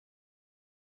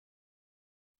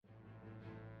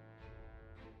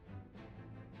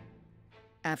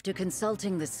After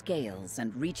consulting the scales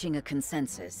and reaching a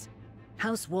consensus,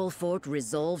 House Wolfort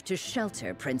resolved to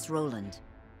shelter Prince Roland.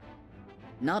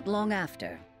 Not long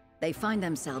after, they find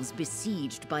themselves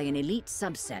besieged by an elite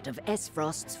subset of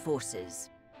Esfrost's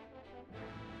forces.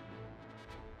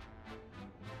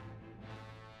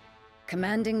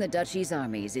 Commanding the Duchy's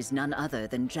armies is none other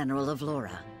than General of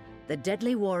Laura, the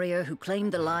deadly warrior who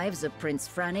claimed the lives of Prince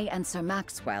Franny and Sir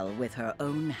Maxwell with her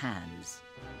own hands.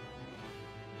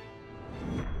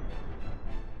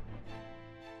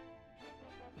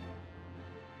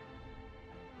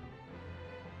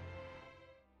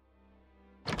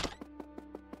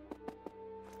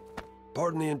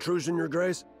 Pardon the intrusion, Your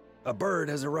Grace. A bird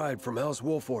has arrived from House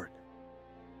Wolfort.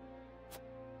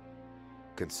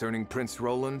 Concerning Prince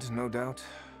Roland, no doubt?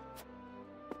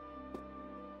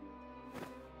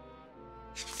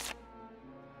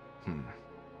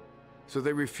 So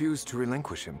they refuse to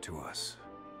relinquish him to us.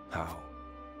 How?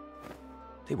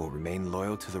 They will remain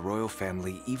loyal to the royal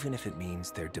family even if it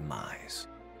means their demise.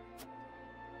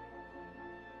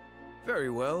 Very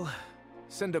well.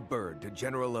 Send a bird to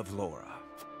General of Laura.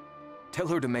 Tell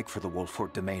her to make for the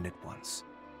Wolfort domain at once,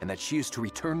 and that she is to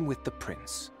return with the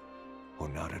prince, or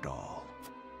not at all.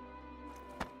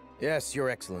 Yes, Your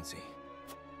Excellency.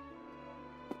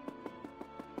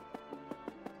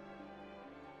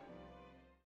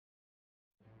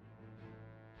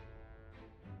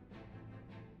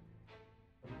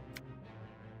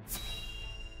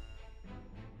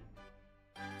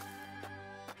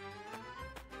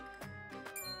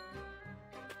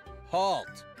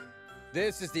 Halt!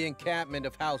 This is the encampment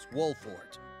of House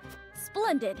Wolfort.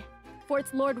 Splendid! For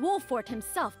it's Lord Wolfort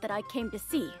himself that I came to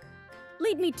see.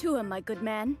 Lead me to him, my good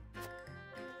man.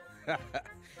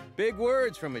 Big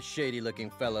words from a shady-looking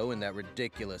fellow in that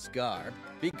ridiculous garb.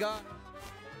 Begone!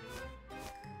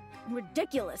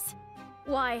 Ridiculous?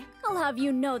 Why, I'll have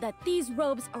you know that these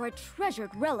robes are a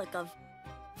treasured relic of...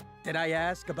 Did I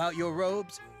ask about your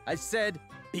robes? I said,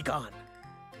 begone.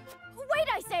 Wait,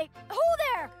 I say! Who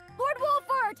there? Lord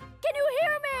Wolfort! Can you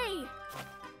hear me?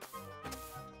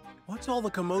 What's all the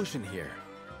commotion here?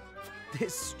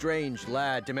 This strange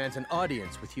lad demands an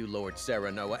audience with you, Lord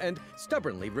Serenoa, and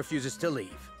stubbornly refuses to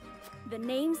leave. The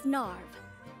name's Narv,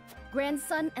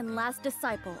 grandson and last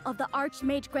disciple of the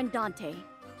Archmage Grandante,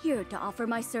 here to offer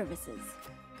my services.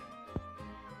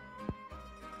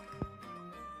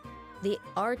 The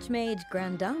Archmage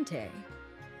Grandante?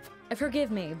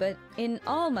 Forgive me, but in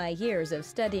all my years of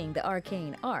studying the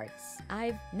arcane arts,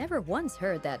 I've never once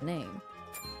heard that name.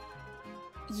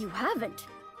 You haven't?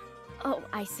 Oh,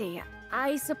 I see.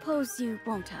 I suppose you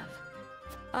won't have.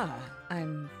 Ah,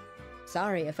 I'm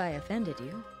sorry if I offended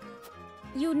you.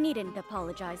 You needn't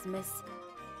apologize, miss.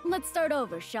 Let's start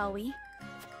over, shall we?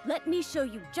 Let me show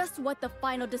you just what the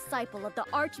final disciple of the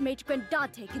Archmage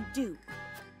Grandante can do.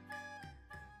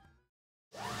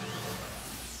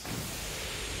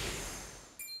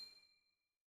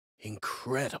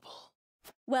 Incredible.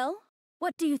 Well,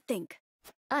 what do you think?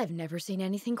 I've never seen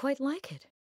anything quite like it.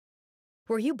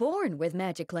 Were you born with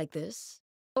magic like this?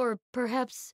 Or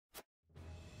perhaps...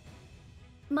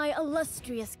 My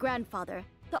illustrious grandfather,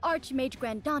 the Archmage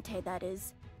Grandante that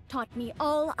is, taught me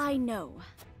all I know.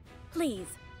 Please,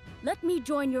 let me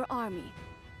join your army.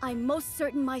 I'm most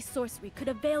certain my sorcery could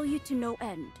avail you to no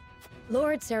end.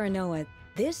 Lord Serenoa,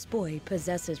 this boy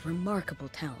possesses remarkable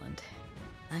talent.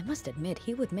 I must admit,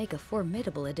 he would make a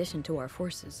formidable addition to our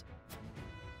forces.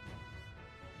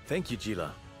 Thank you,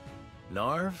 Gila.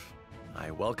 Narv,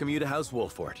 I welcome you to House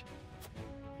Wolfort.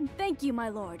 Thank you, my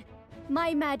lord.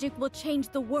 My magic will change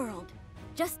the world.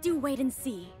 Just do wait and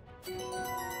see.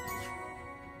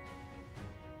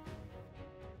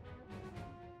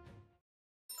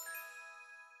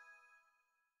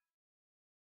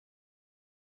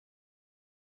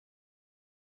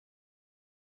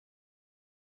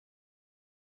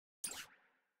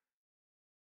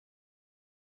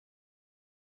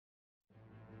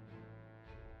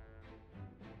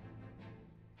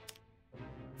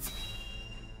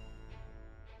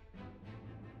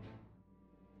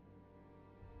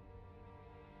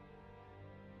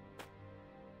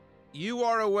 You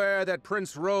are aware that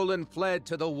Prince Roland fled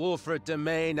to the Wolfort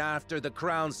domain after the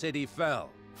Crown City fell.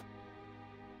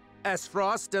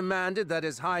 Esfrost demanded that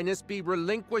His Highness be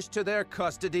relinquished to their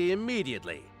custody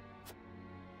immediately.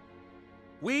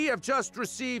 We have just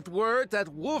received word that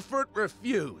Wolfort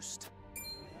refused.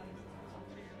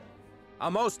 A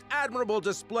most admirable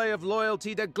display of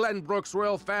loyalty to Glenbrook's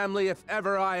royal family if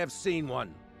ever I have seen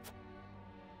one.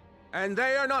 And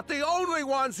they are not the only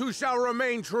ones who shall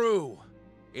remain true.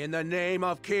 In the name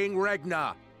of King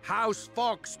Regna, House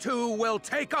Fox too will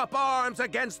take up arms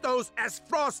against those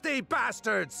Esfrosty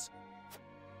bastards!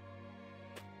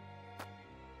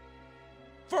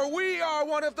 For we are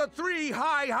one of the 3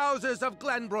 high houses of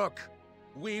Glenbrook.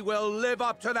 We will live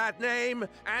up to that name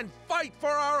and fight for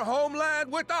our homeland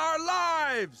with our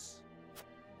lives!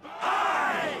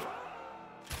 Aye!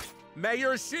 May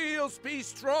your shields be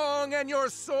strong and your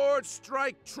swords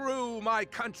strike true, my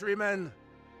countrymen.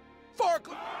 For...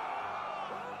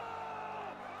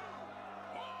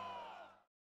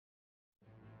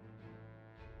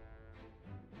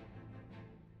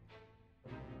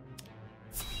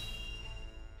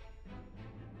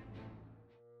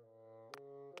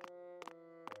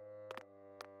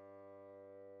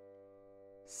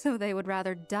 So they would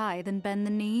rather die than bend the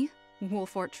knee?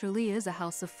 Wolfort truly is a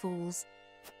house of fools.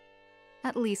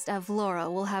 At least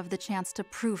Avlora will have the chance to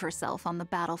prove herself on the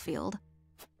battlefield.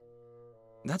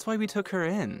 That's why we took her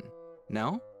in,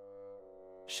 no?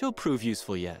 She'll prove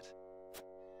useful yet.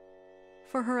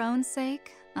 For her own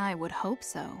sake, I would hope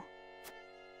so.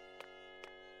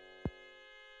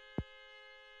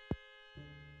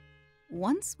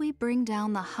 Once we bring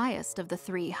down the highest of the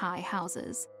 3 high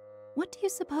houses, what do you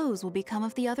suppose will become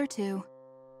of the other 2?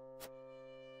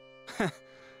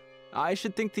 I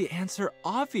should think the answer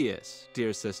obvious,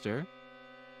 dear sister.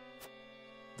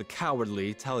 The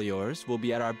cowardly Teliors will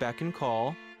be at our beck and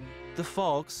call. The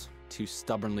Falks, too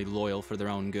stubbornly loyal for their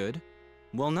own good,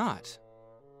 will not.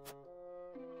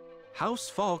 House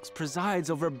Falks presides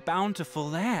over bountiful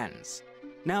lands.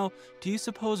 Now, do you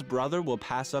suppose Brother will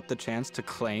pass up the chance to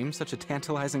claim such a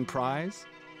tantalizing prize?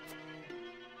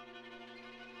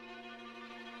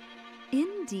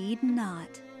 Indeed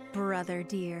not, brother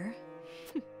dear.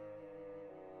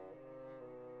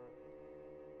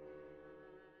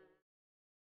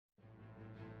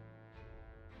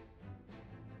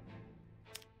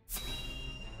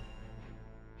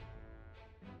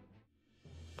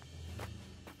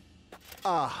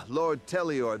 Ah, Lord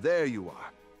Telior, there you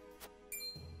are.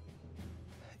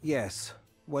 Yes,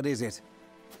 what is it?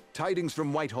 Tidings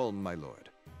from Whiteholm, my lord.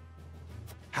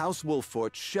 House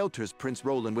Wolfort shelters Prince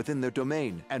Roland within their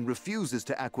domain and refuses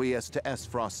to acquiesce to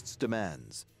Frost's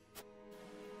demands.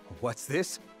 What's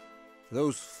this?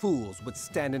 Those fools would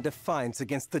stand in defiance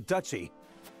against the duchy.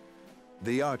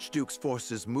 The Archduke's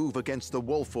forces move against the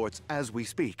Wolforts as we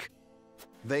speak.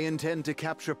 They intend to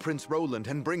capture Prince Roland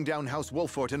and bring down House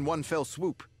Wolfort in one fell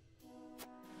swoop.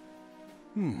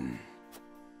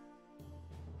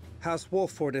 House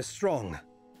Wolfort is strong,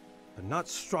 but not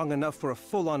strong enough for a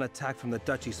full-on attack from the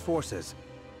duchy's forces.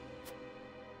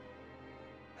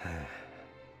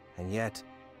 And yet,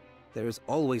 there is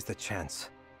always the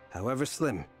chance, however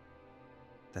slim,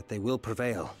 that they will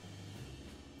prevail.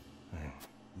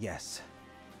 Yes,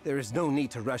 there is no need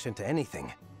to rush into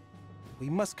anything. We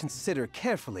must consider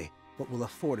carefully what will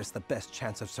afford us the best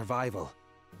chance of survival.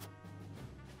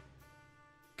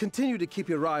 Continue to keep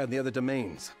your eye on the other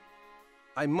domains.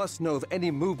 I must know of any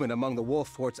movement among the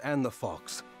Wolforts and the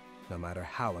Falks, no matter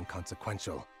how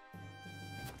inconsequential.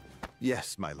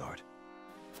 Yes, my lord.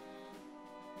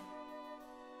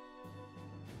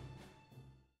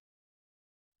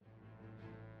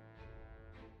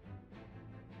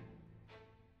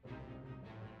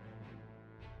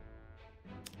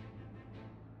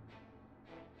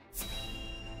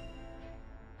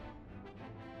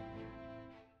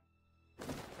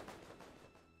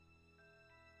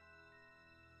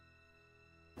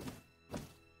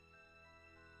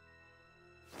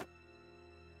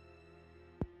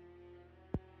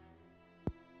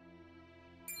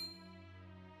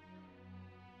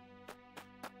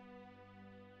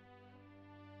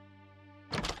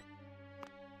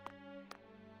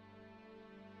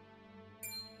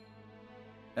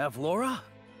 Avlora?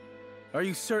 Are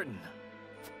you certain?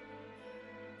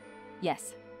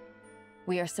 Yes.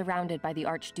 We are surrounded by the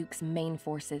Archduke's main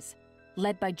forces,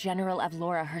 led by General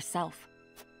Avlora herself.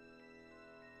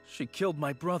 She killed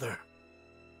my brother.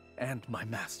 And my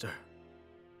master.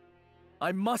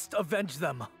 I must avenge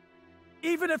them.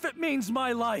 Even if it means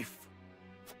my life!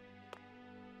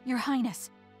 Your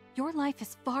Highness, your life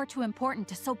is far too important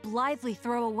to so blithely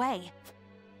throw away.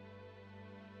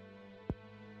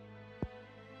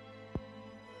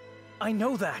 I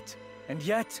know that, and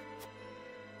yet...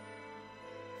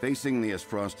 Facing the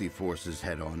Frosty forces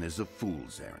head-on is a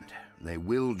fool's errand. They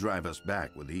will drive us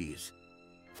back with ease.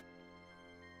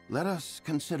 Let us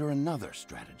consider another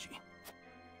strategy.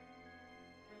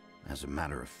 As a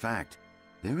matter of fact,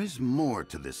 there is more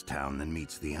to this town than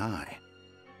meets the eye.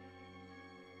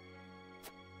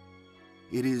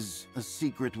 It is a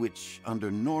secret which,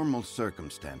 under normal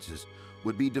circumstances,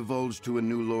 would be divulged to a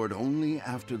new lord only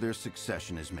after their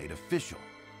succession is made official.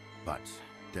 But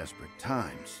desperate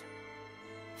times.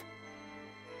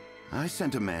 I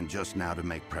sent a man just now to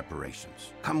make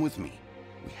preparations. Come with me.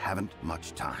 We haven't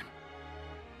much time.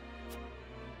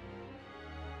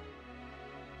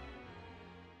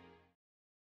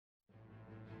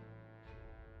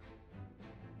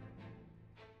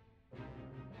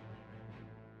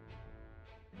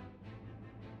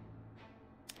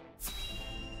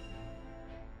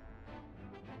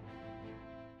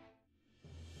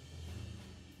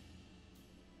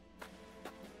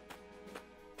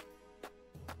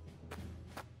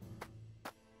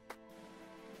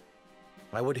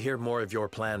 I would hear more of your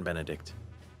plan, Benedict.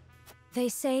 They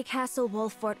say Castle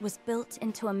Wolffort was built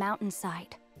into a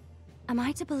mountainside. Am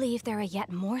I to believe there are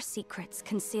yet more secrets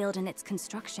concealed in its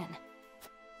construction?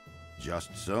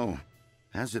 Just so.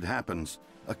 As it happens,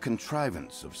 a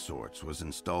contrivance of sorts was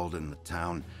installed in the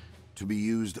town to be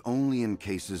used only in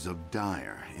cases of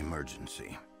dire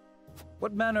emergency.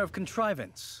 What manner of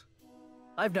contrivance?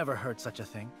 I've never heard such a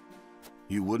thing.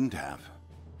 You wouldn't have.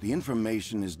 The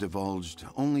information is divulged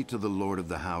only to the Lord of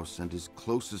the House and his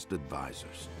closest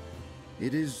advisors.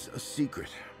 It is a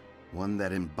secret, one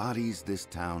that embodies this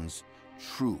town's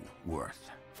true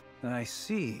worth. I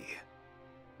see.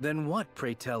 Then what,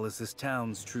 pray tell, is this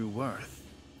town's true worth?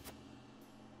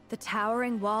 The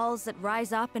towering walls that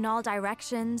rise up in all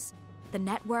directions, the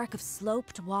network of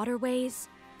sloped waterways.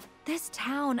 This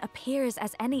town appears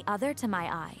as any other to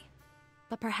my eye,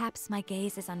 but perhaps my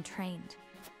gaze is untrained.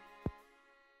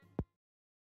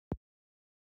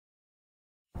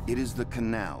 It is the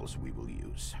canals we will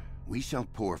use. We shall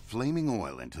pour flaming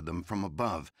oil into them from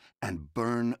above and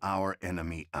burn our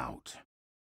enemy out.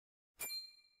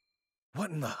 What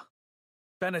in the...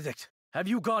 Benedict, have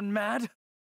you gone mad?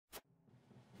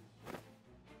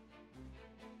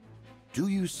 Do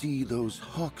you see those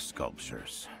hawk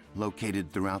sculptures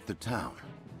located throughout the town?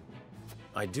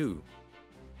 I do.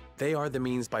 They are the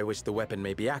means by which the weapon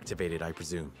may be activated, I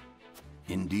presume.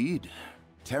 Indeed.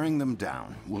 Tearing them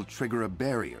down will trigger a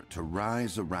barrier to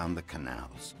rise around the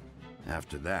canals.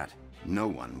 After that, no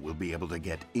one will be able to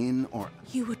get in or...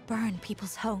 You would burn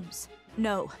people's homes.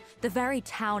 No, the very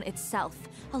town itself,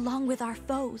 along with our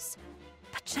foes.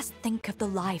 But just think of the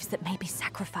lives that may be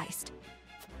sacrificed.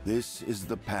 This is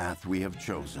the path we have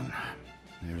chosen.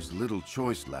 There's little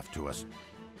choice left to us.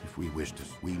 If we wish to,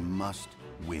 we must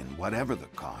win, whatever the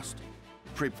cost.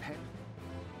 Prepare...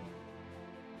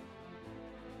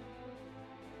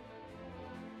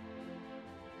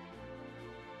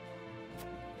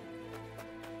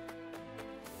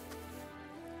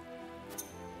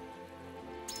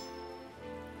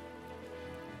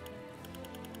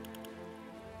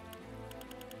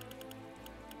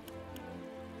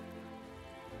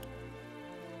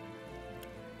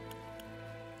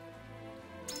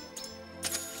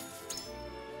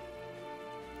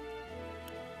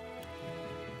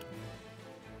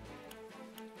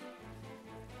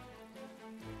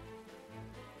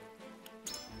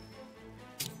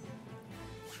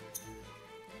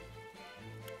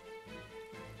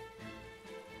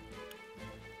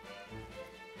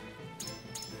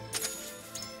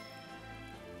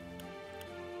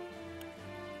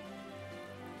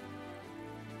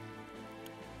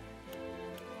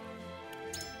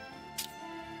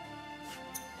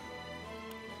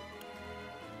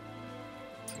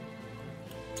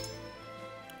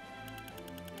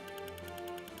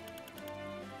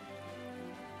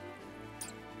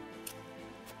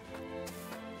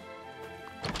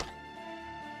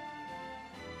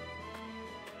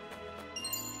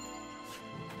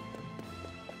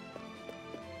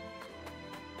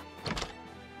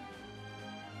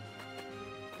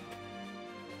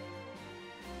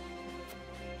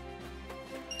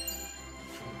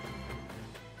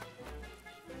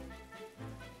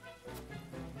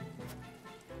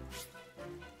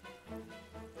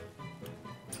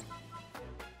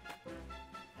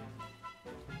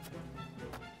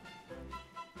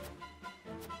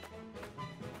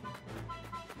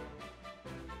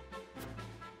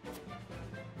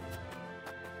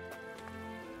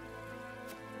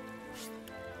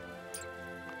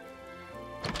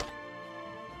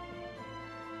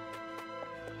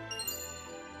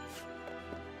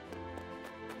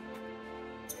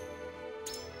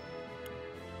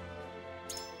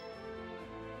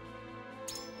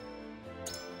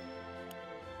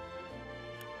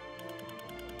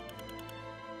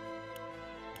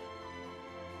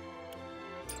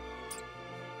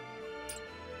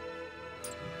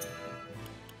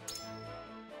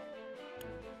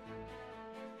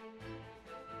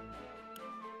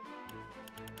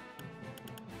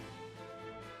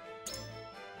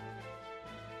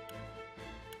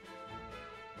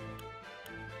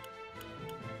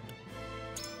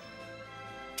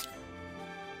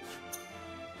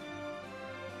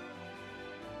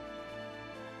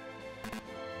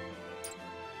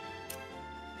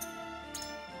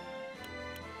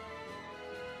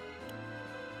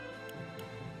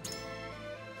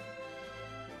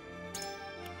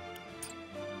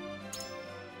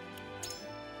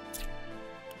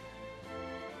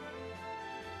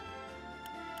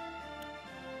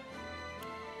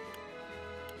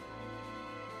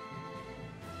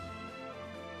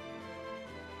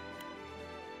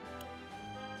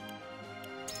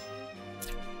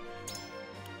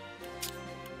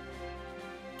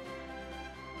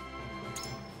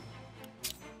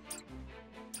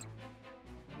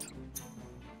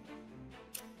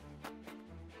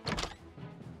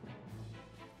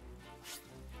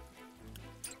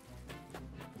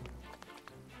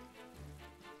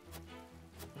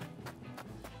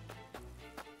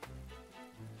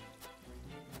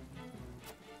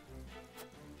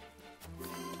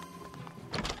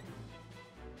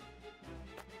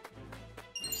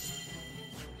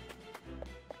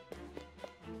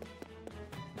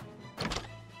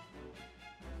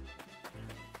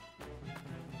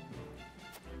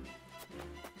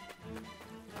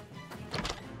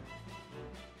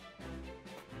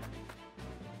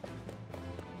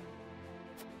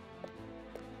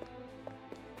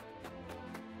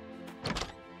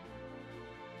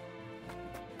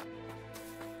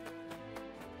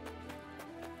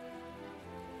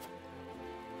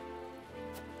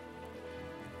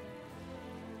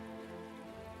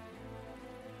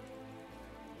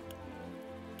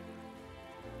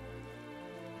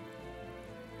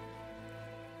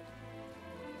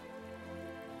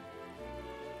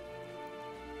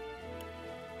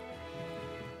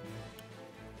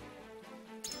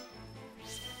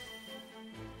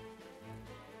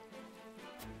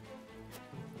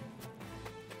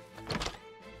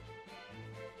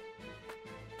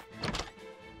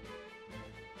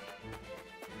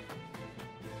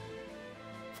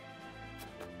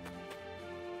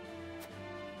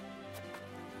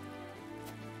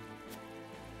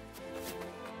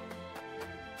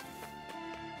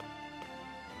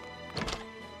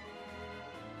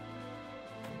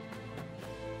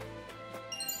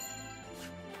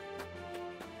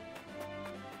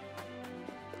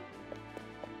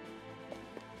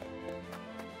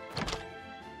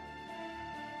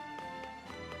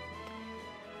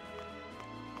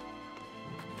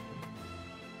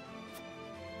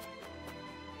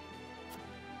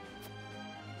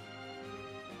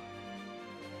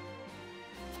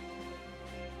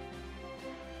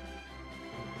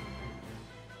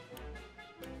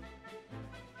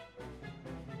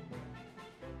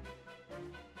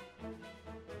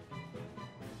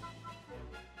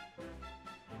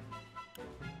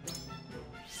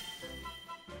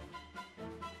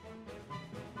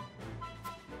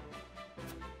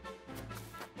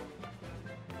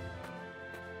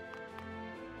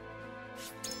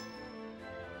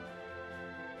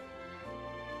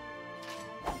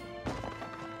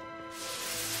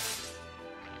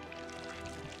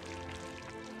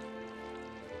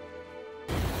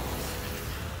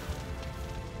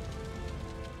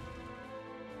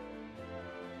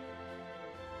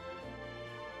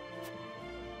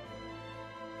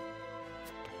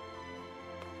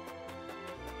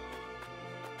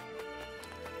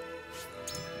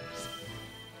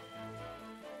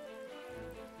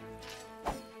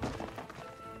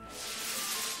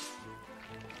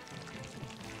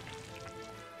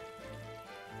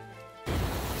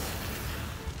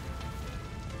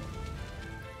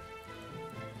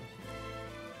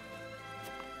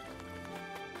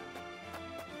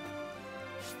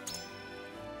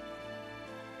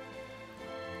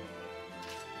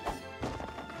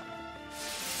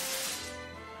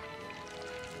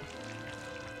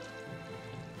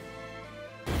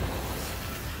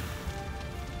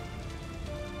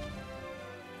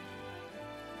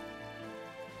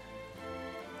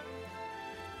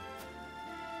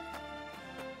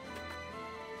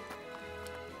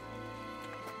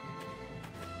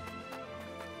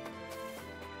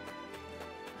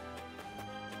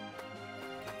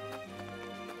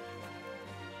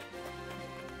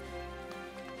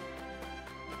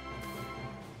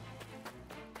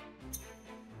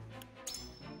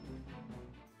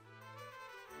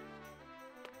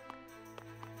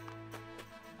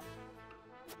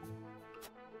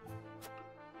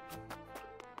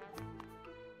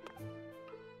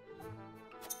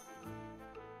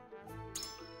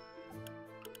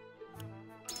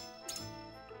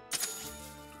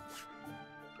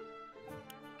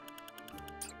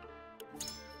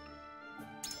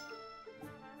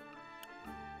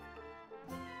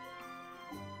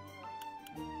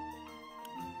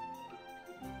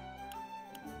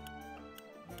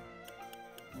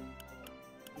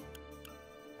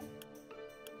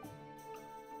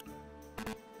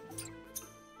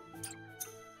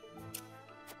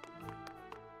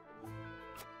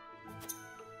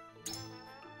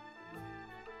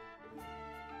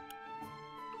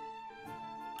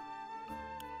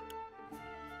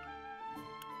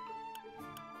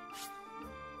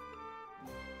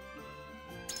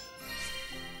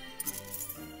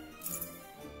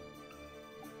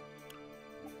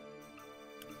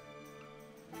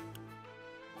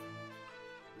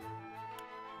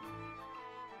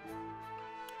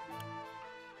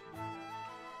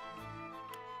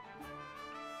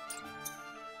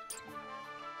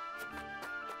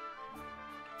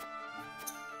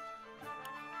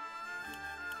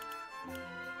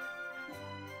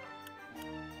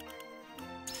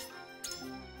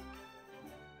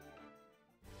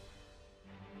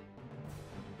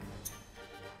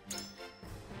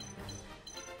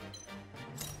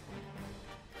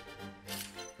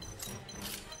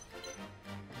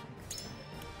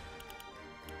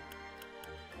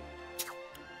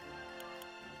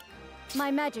 My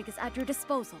magic is at your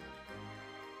disposal.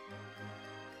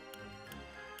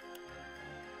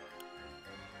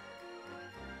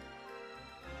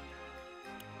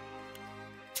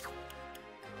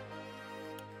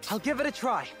 I'll give it a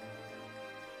try.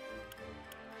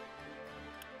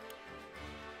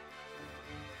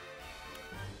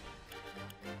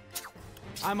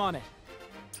 I'm on it.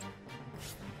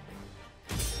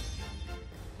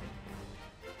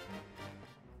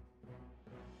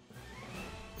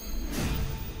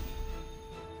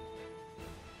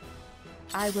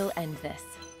 I will end this.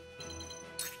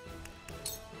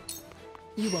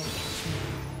 You won't catch me.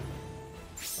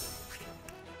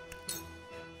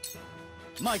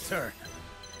 My turn.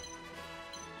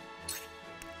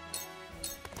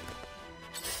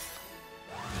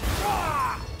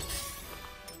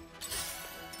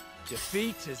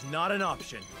 Defeat is not an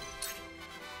option.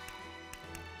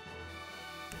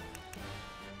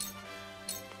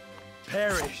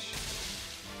 Perish.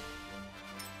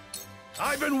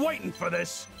 I've been waiting for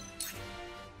this.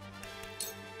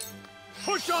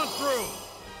 Push on through.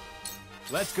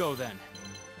 Let's go then.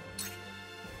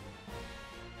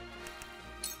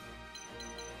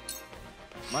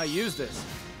 Might use this.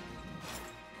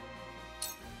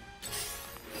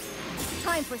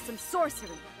 Time for some sorcery.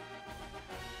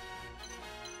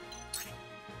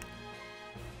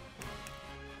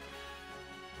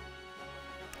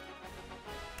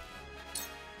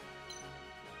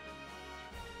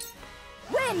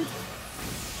 Wind!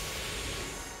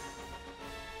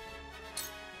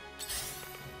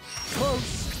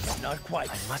 Close, but not quite.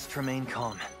 I must remain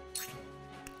calm.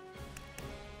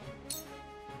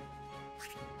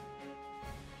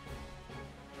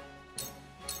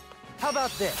 How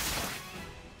about this?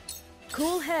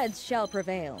 Cool heads shall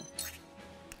prevail.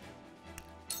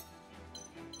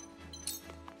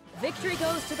 Victory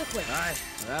goes to the quick. Aye,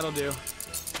 that'll do.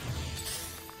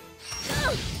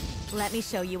 Let me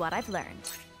show you what I've learned.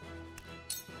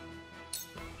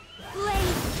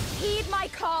 Blade, heed my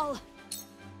call!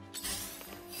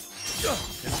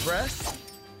 Impressed?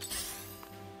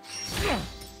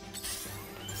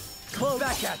 Close.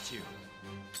 Back at you.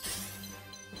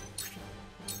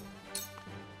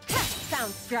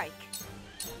 Sound strike.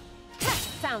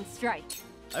 Sound strike.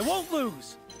 I won't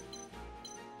lose.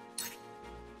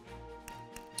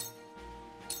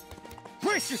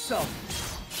 Brace yourself.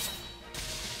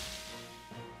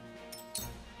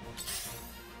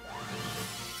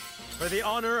 For the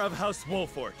honor of House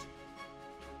Wolfort.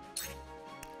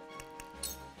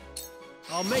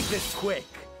 I'll make this quick.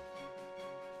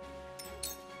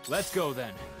 Let's go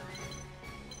then.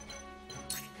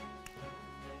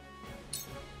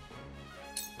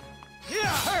 Yeah,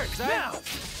 hurts, now!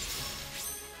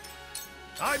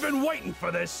 I've been waiting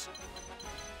for this.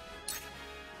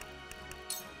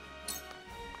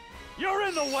 You're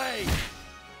in the way!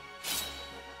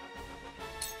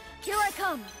 Here I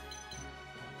come!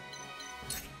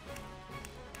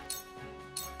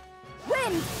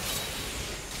 Wind!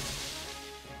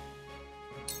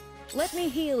 Let me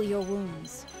heal your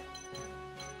wounds.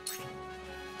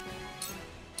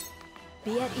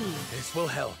 Be at ease. This will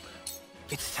help.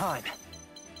 It's time.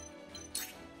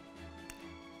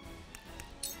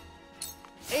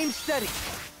 Aim steady.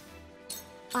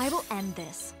 I will end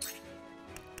this.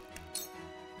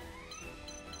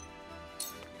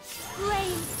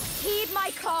 Blade, heed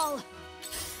my call!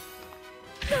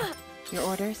 Your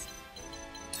orders?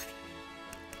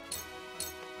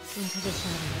 Into the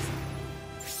shadows.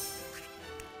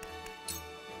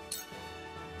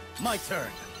 My turn.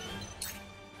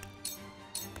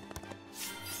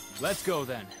 Let's go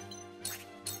then.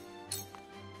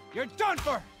 You're done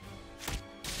for!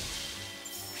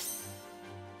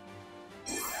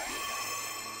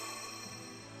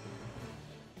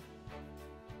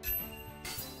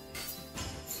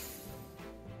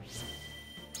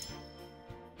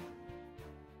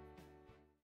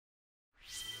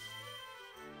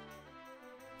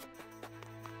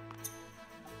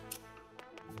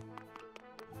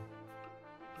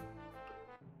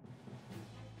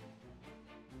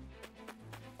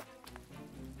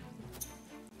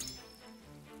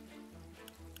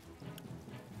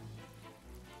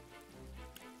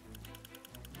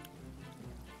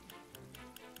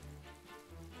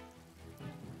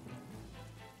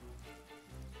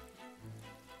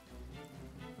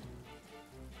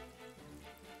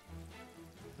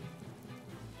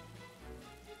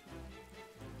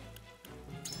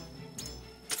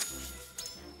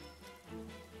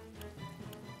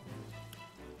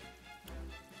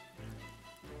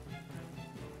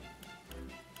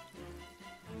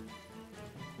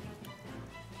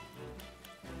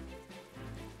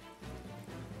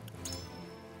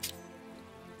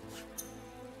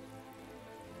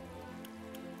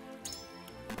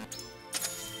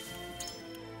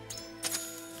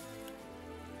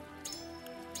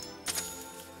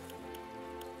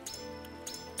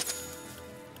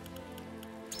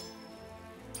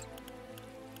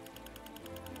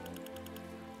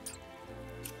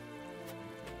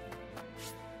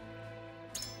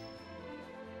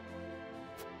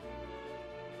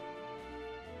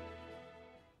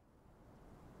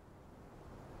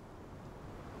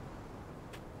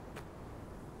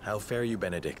 How fare you,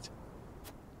 Benedict?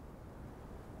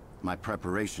 My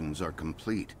preparations are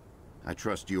complete. I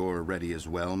trust you're ready as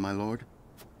well, my lord?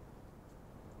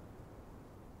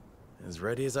 As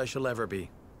ready as I shall ever be.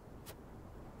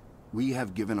 We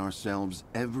have given ourselves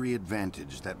every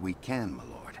advantage that we can, my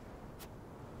lord.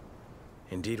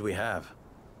 Indeed we have.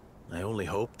 I only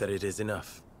hope that it is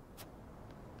enough.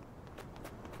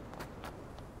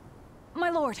 My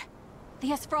lord,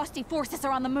 the Frosty forces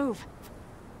are on the move.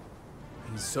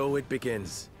 And so it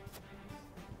begins.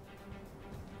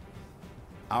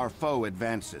 Our foe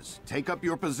advances. Take up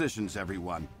your positions,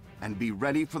 everyone, and be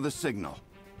ready for the signal.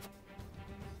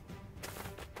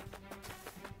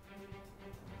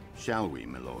 Shall we,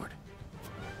 my lord?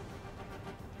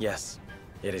 Yes,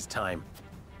 it is time.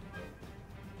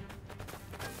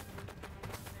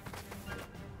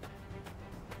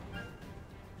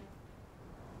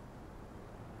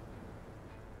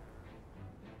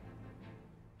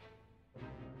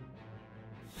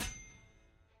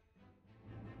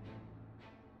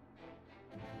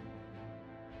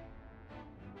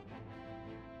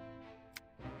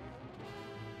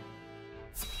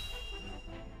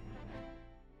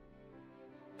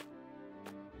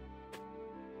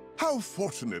 How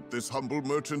fortunate this humble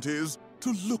merchant is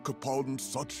to look upon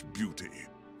such beauty.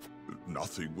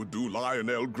 Nothing would do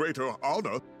Lionel greater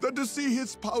honor than to see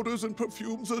his powders and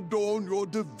perfumes adorn your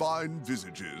divine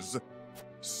visages.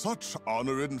 Such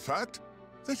honor, in fact,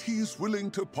 that he is willing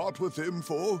to part with them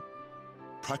for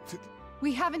practice.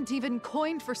 We haven't even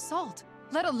coined for salt,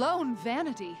 let alone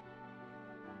vanity.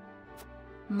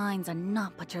 Mines are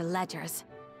not but your ledgers.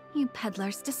 You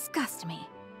peddlers disgust me.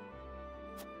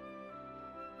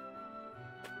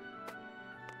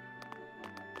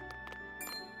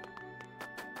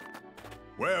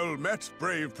 Well met,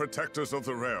 brave protectors of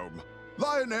the realm.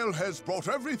 Lionel has brought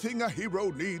everything a hero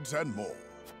needs and more.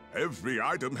 Every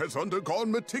item has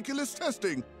undergone meticulous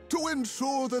testing to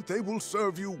ensure that they will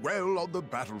serve you well on the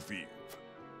battlefield.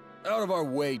 Out of our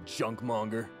way,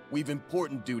 junkmonger. We've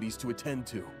important duties to attend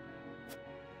to.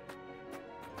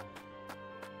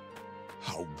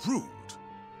 How rude.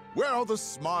 Where are the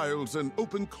smiles and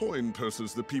open coin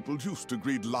purses the people used to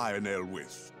greet Lionel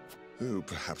with? Oh,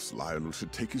 perhaps Lionel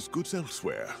should take his goods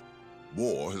elsewhere.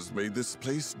 War has made this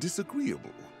place disagreeable.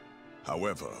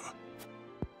 However,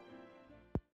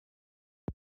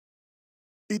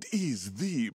 it is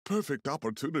the perfect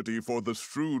opportunity for the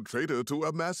shrewd trader to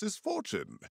amass his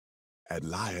fortune. And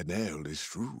Lionel is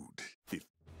shrewd.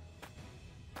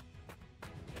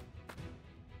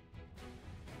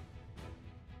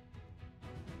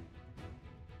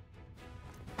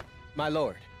 My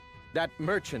lord, that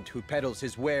merchant who peddles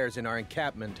his wares in our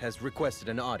encampment has requested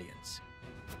an audience.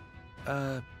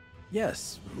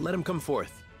 Yes. Let him come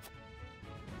forth.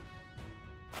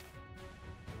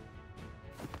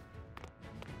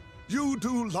 You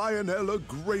do Lionel a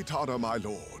great honor, my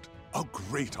lord. A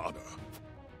great honor.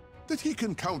 That he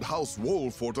can count House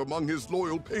Wolfort among his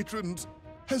loyal patrons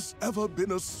has ever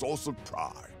been a source of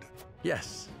pride.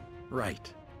 Yes,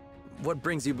 right. What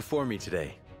brings you before me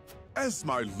today? As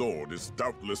my lord is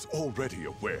doubtless already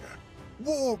aware,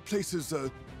 war places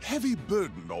a heavy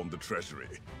burden on the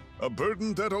treasury. A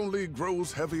burden that only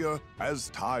grows heavier as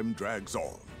time drags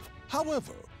on.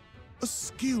 However, a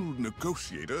skilled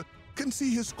negotiator can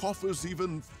see his coffers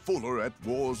even fuller at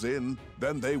war's end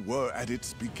than they were at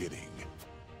its beginning.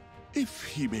 If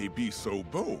he may be so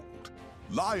bold,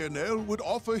 Lionel would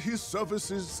offer his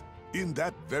services in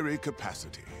that very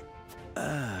capacity.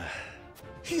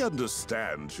 He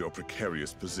understands your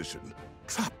precarious position,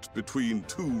 trapped between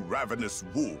two ravenous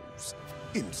wolves.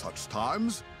 In such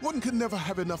times, one can never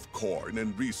have enough coin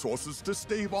and resources to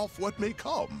stave off what may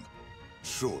come.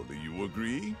 Surely you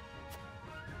agree?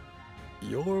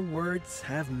 Your words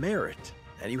have merit,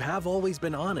 and you have always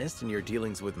been honest in your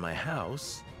dealings with my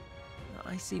house.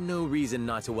 I see no reason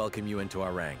not to welcome you into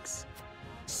our ranks.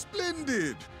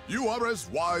 Splendid! You are as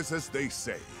wise as they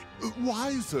say.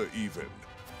 Wiser, even.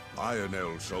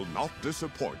 Lionel shall not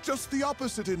disappoint. Just the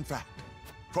opposite, in fact.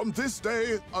 From this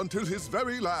day until his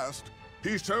very last,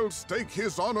 he shall stake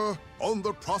his honor on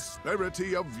the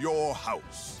prosperity of your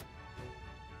house.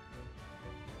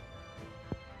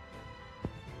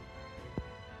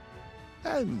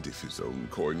 And if his own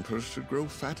coin purse should grow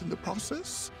fat in the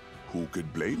process, who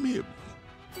could blame him?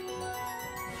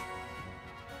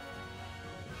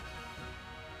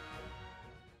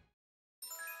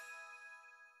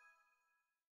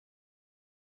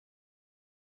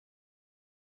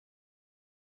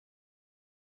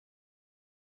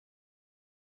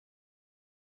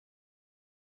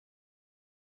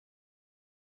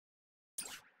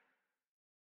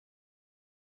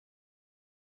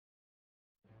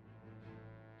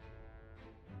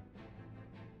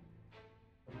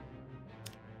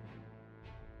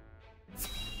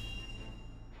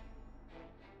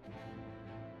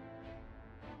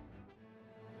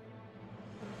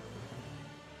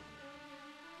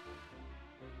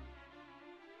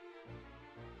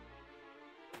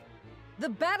 The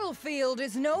battlefield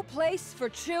is no place for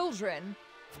children.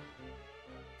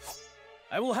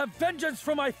 I will have vengeance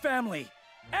for my family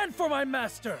and for my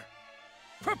master.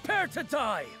 Prepare to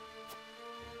die!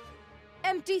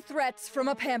 Empty threats from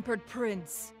a pampered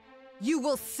prince. You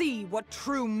will see what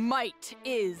true might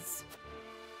is.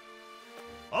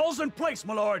 All's in place,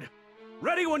 my lord.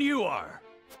 Ready when you are.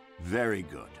 Very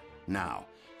good. Now,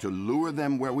 to lure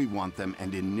them where we want them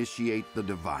and initiate the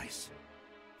device.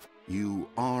 You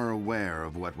are aware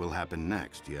of what will happen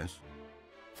next, yes?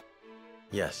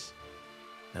 Yes,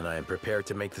 and I am prepared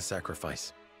to make the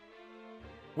sacrifice.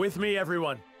 With me,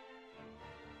 everyone.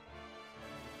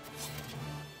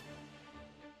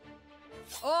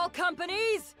 All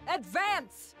companies,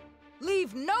 advance!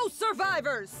 Leave no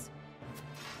survivors!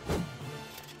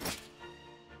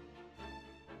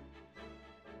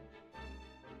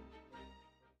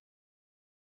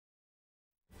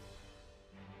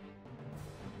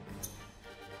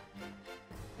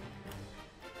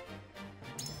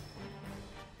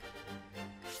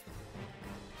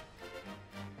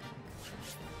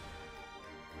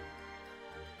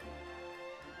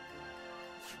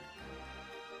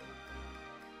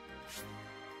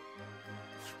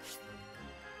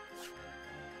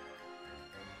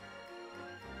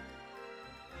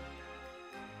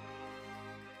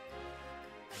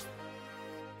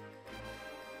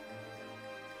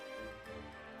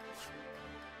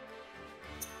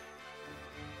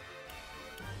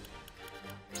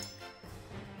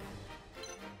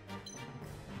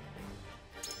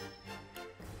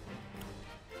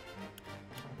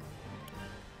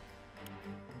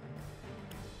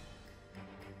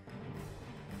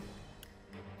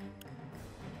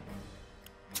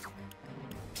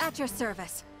 At your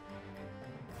service.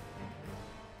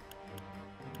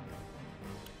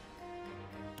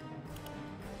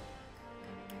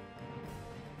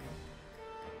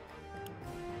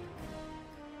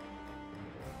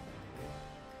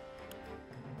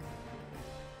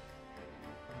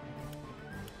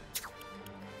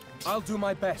 I'll do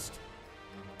my best.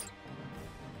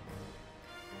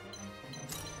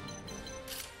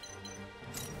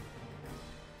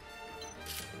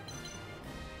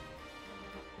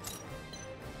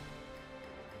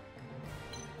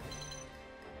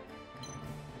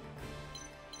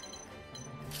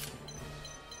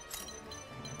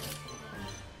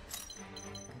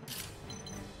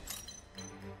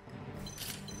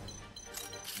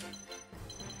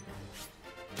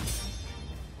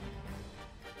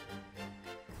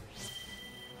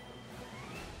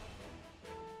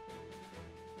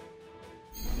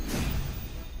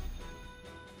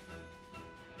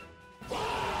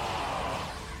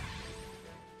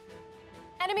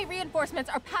 Enemy reinforcements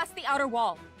are past the outer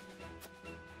wall.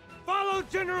 Follow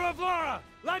General of Laura!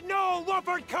 Let no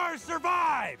Wolford cars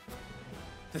survive!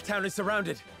 The town is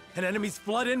surrounded, and enemies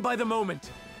flood in by the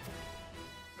moment.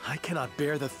 I cannot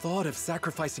bear the thought of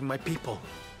sacrificing my people.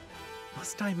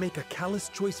 Must I make a callous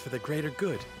choice for the greater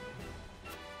good?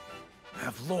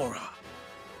 Avlora,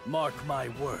 mark my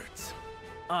words.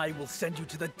 I will send you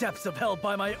to the depths of hell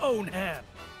by my own hand.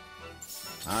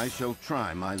 I shall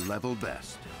try my level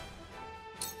best.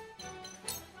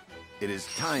 It is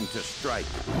time to strike.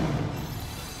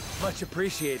 Much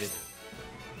appreciated.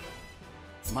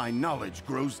 My knowledge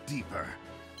grows deeper.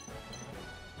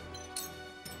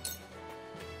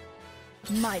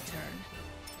 My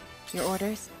turn. Your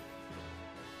orders?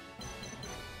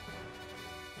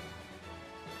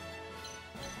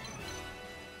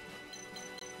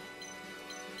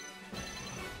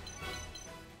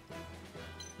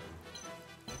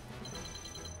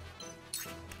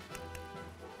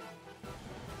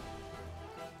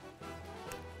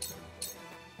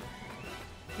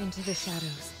 Into the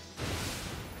shadows.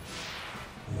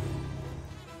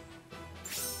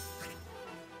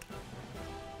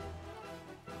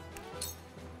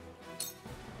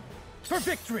 For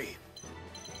victory!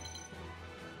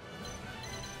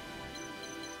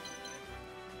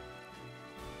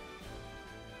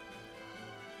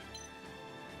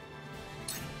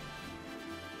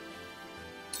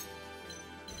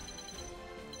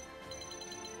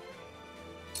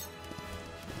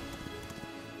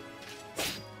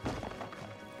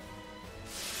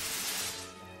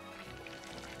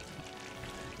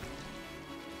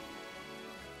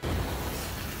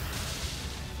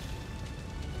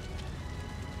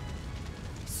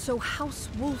 So House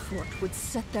Wolfort would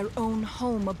set their own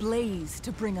home ablaze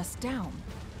to bring us down.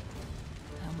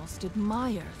 I almost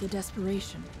admire the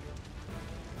desperation.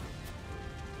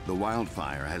 The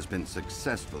wildfire has been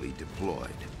successfully deployed.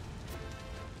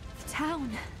 The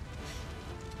town.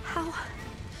 How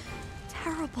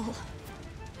terrible.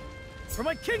 For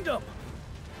my kingdom!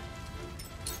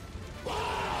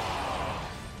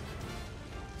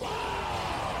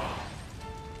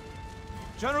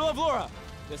 General of Laura,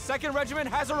 the 2nd Regiment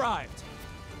has arrived.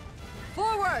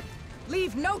 Forward!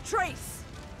 Leave no trace!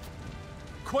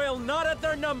 Quail not at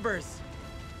their numbers!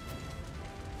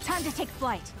 Time to take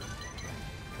flight.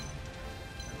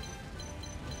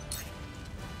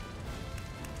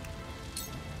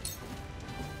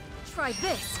 Try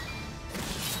this.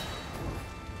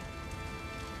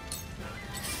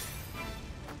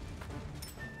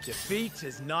 Defeat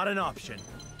is not an option.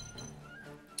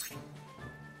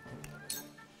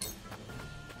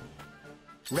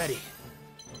 Ready.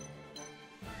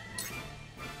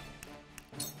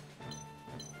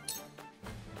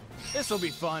 This'll be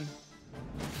fun.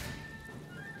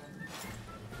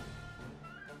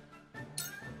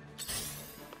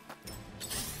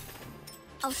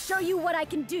 I'll show you what I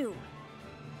can do.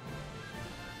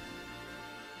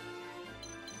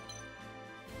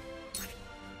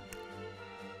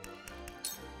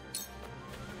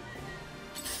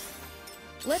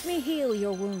 Let me heal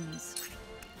your wounds.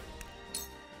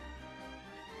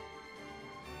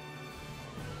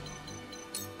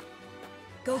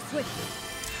 Go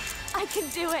swiftly. I can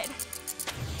do it!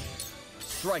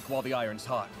 Strike while the iron's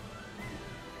hot.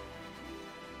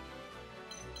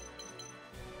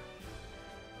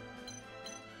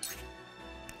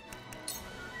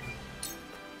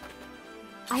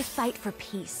 I fight for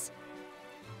peace.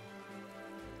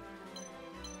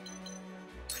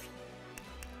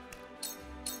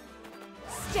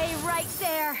 Stay right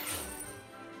there!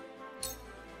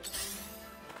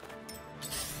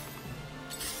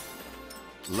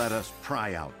 Let us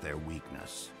pry out their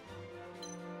weakness.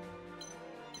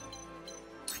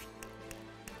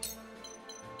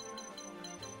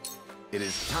 It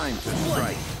is time to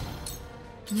strike.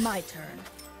 My turn.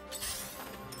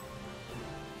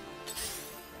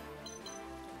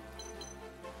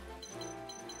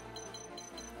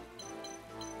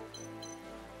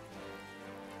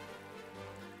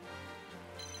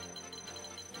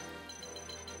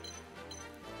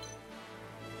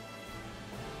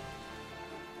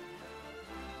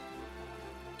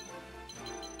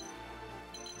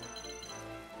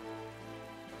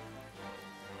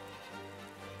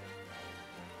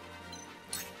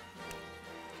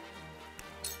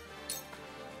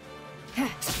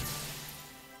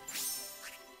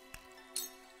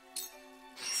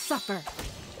 Suffer.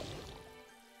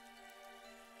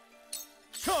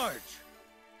 Charge!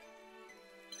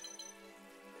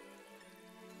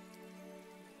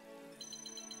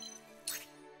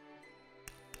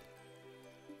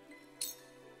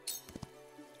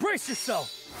 Brace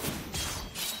yourself!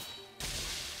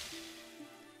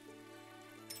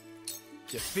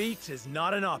 Defeat is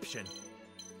not an option.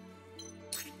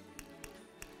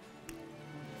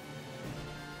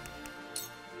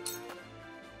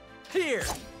 Here!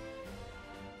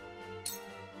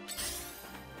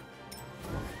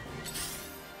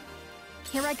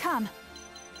 Here I come.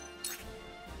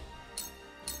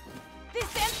 This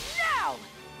ends now!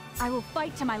 I will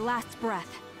fight to my last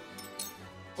breath.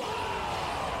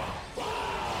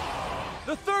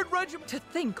 The 3rd Regiment! To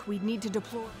think we'd need to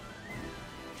deploy.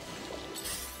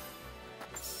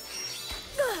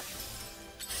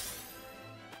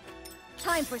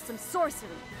 Time for some sorcery.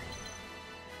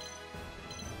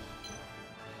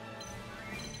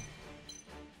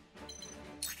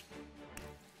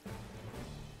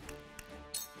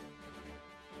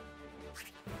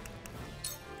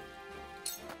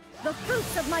 The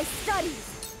fruits of my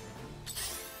studies!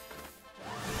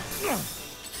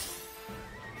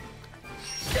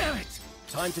 Damn it!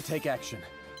 Time to take action.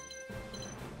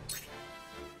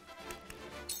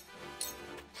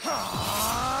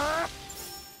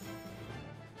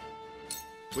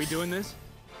 We doing this?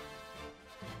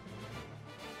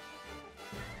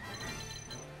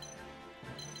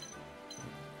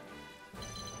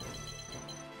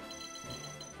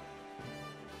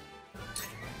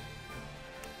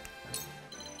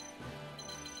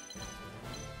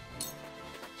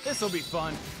 This'll be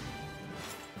fun.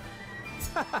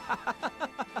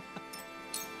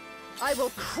 I will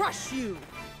crush you!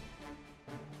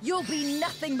 You'll be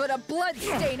nothing but a blood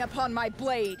stain upon my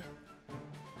blade!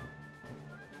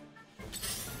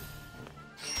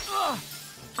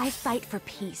 I fight for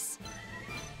peace.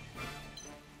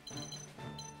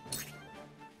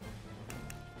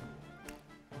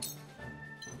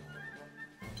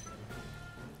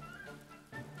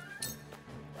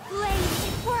 Blade,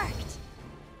 it worked!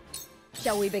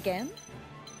 Shall we begin?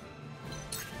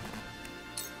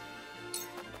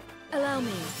 Allow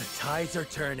me. The tides are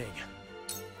turning.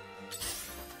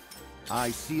 I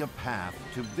see a path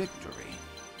to victory.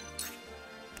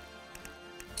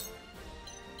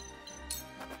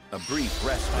 A brief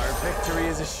respite. Our victory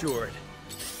is assured.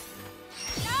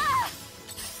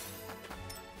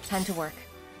 Time to work.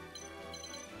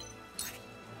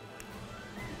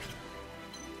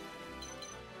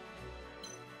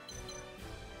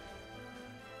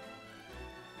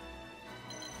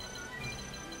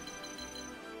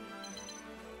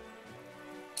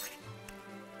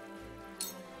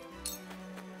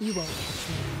 You won't catch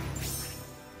me.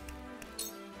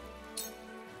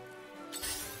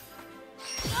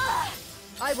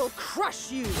 I will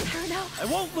crush you! I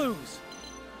won't lose!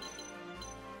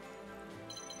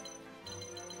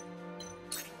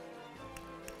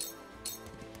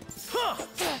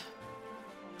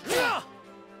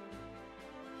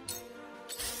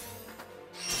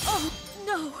 Oh,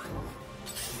 no!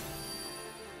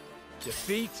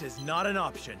 Defeat is not an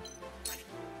option.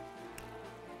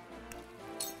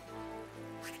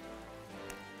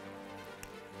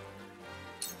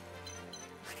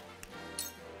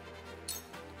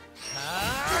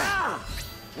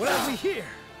 What have we here?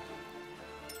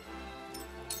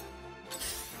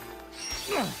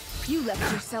 You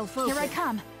left yourself open. Here I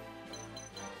come.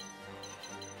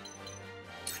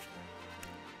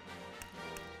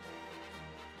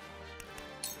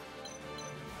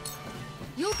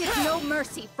 You'll get no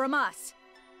mercy from us.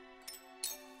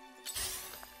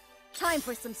 Time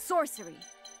for some sorcery.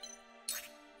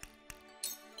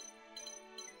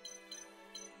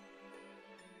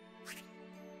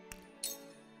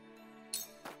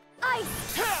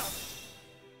 Ice!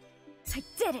 I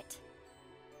did it!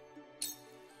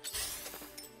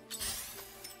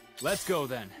 Let's go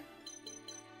then.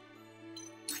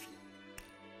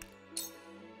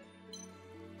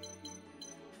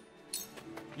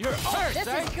 You're hurt, This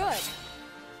is good.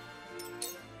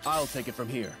 I'll take it from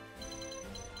here.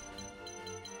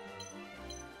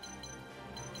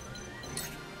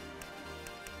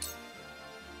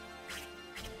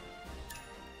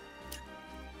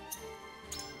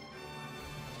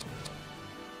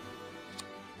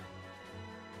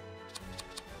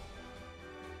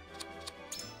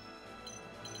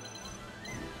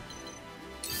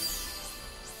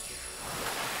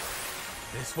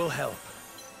 This will help.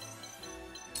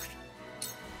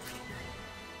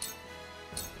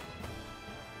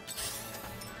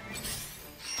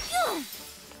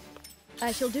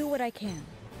 I shall do what I can.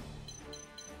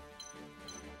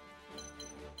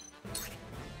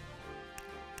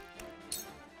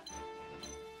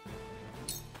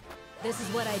 This is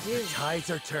what I do.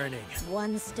 Tides are turning.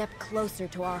 One step closer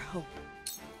to our hope.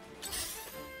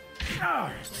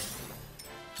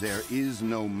 There is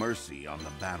no mercy on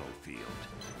the battlefield.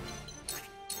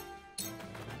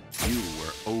 You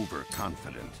were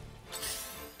overconfident.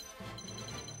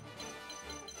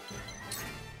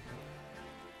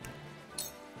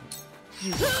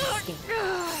 You will escape.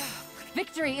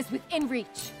 Victory is within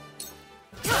reach.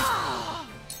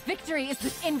 Victory is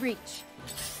within reach.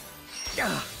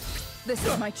 This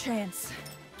is my chance.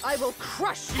 I will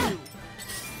crush you!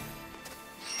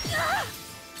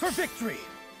 For victory!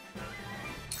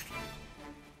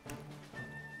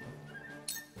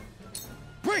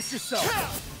 Brace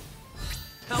yourself!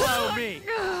 Allow me!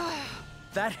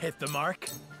 That hit the mark.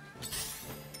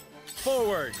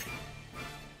 Forward!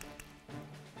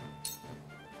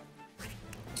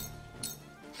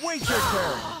 Wait your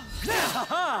turn!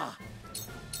 Ha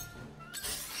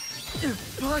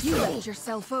You left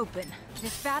yourself open.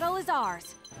 This battle is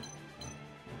ours.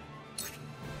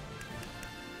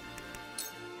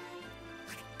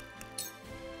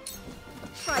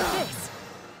 Try this!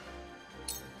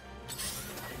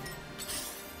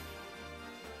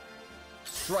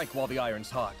 Strike while the iron's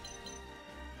hot.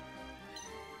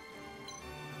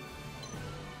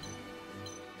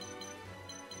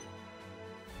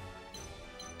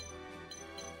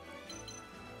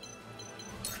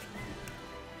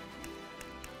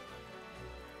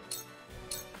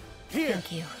 Here.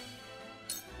 Thank you.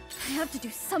 I have to do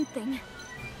something.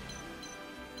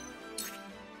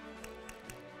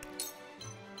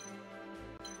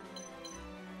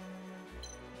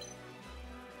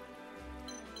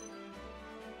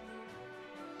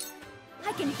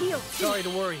 I can heal. Sorry to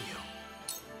worry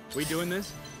you. We doing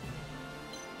this?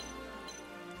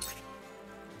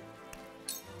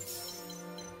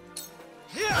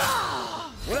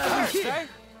 Whatever, say?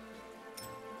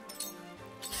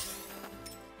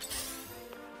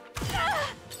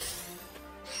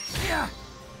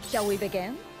 Shall we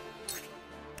begin?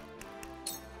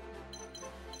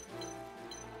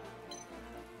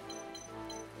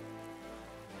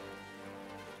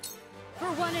 For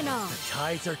one and all. The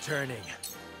tides are turning.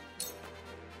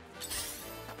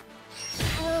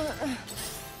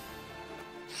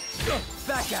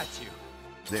 Back at you.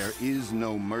 There is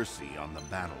no mercy on the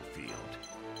battlefield.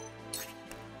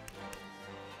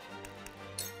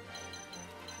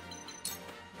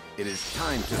 It is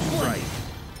time to strike.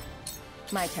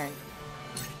 My turn.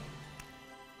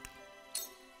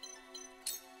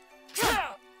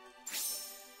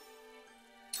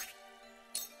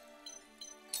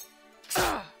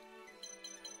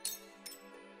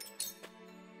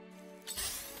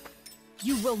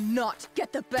 You will not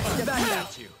get the best of Back me!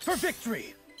 at you. For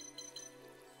victory!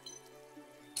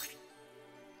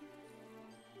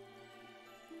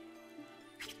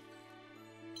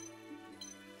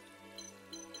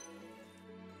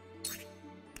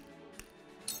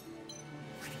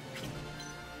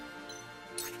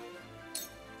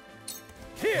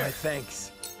 Here! My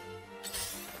thanks.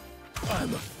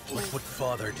 What would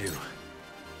Father do?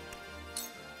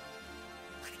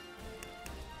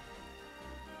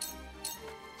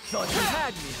 Thought you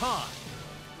had me, huh?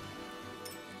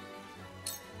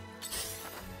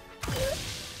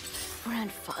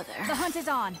 Grandfather. The hunt is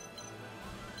on.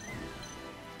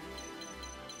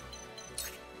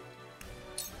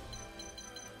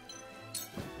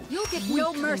 You'll get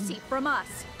no mercy from us.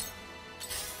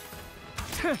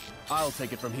 I'll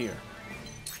take it from here.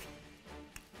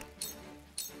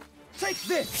 Take Take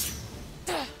this!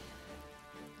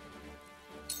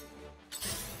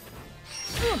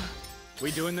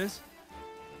 We doing this?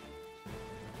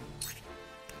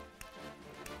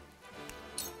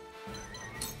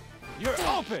 You're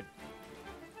open!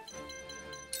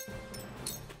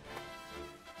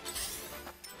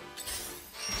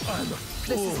 I'm a This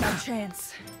fool. is my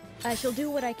chance. I shall do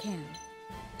what I can.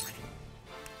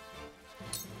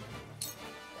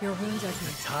 Your wounds are The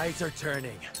healed. tides are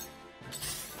turning.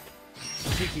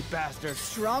 Cheeky bastard.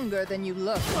 Stronger than you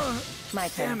look. My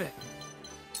turn. Damn it.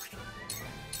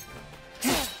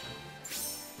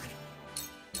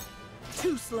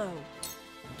 Too slow.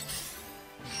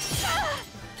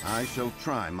 I shall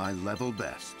try my level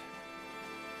best.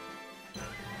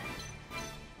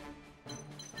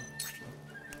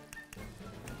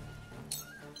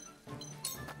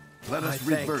 Let us Thanks.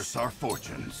 reverse our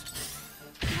fortunes.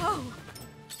 Oh!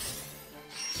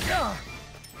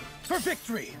 For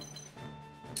victory!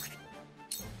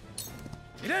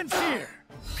 It ends here!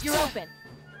 You're open.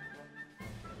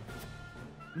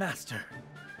 Master,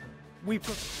 we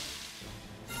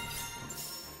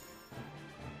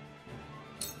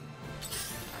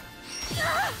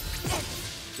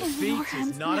Defeat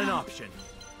is not an option.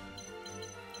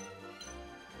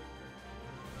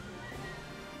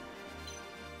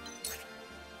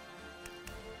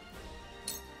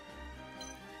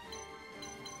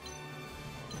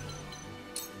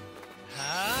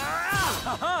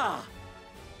 Ha-ha!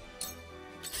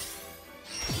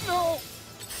 No!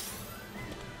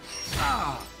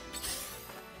 Ah!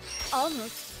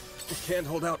 Almost. We can't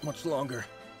hold out much longer.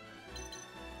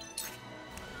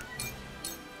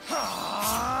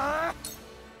 Ah!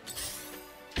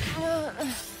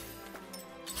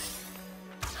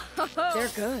 They're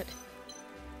good.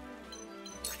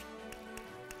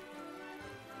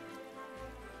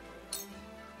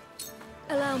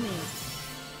 Allow me.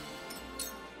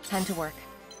 Time to work.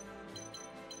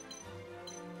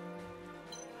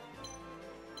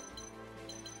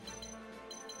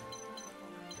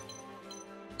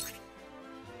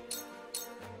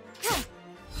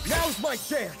 Now's my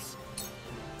chance!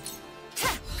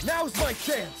 Now's my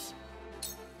chance!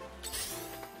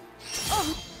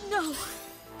 Oh, no!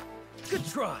 Good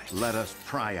try! Let us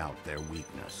pry out their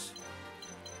weakness.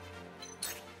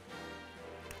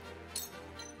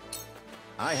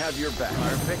 I have your back.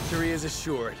 Our victory is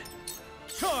assured.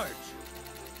 Charge!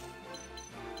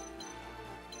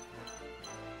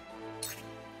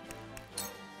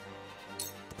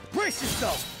 Brace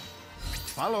yourself!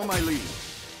 Follow my lead.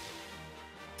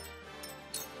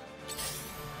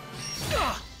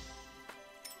 Ah!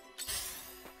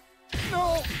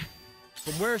 No!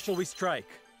 From where shall we strike?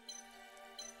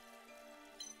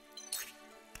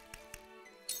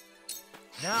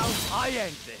 Now I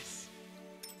end this.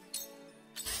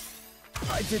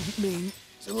 I didn't mean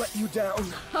to let you down.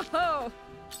 Ho-ho!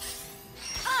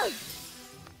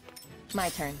 My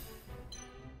turn.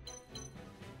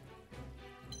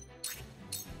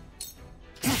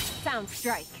 Sound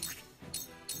strike.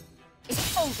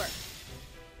 It's over.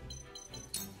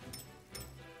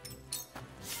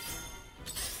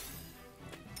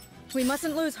 We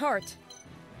mustn't lose heart.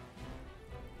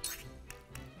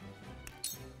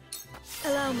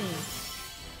 Allow me.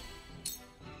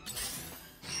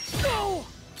 No!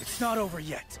 It's not over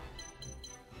yet.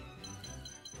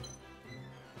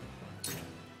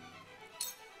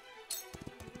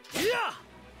 Yeah!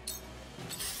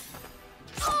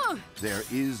 There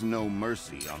is no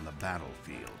mercy on the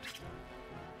battlefield.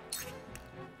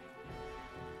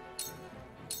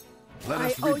 Let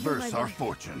us I owe you reverse my our life.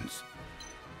 fortunes.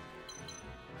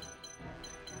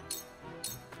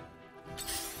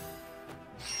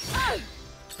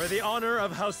 For the honor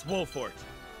of House Wolfort.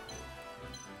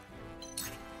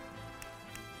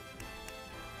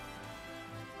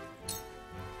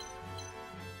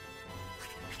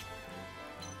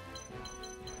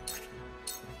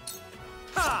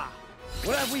 Ha!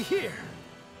 What have we here?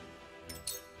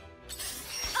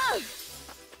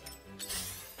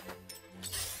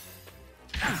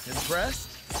 Impressed?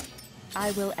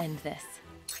 I will end this.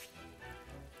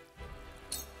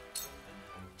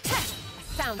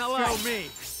 Sound Allow strike. me.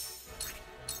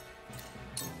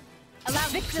 Allow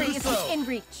victory Too is slow. within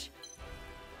reach.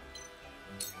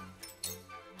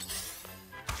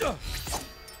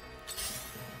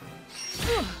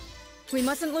 We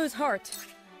mustn't lose heart.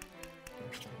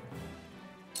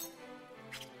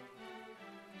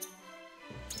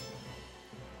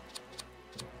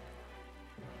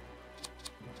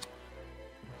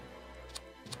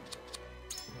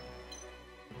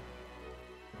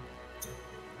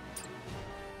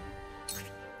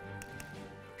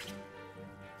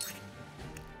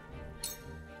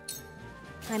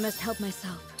 I must help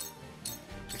myself.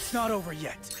 It's not over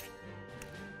yet.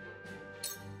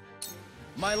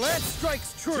 My lance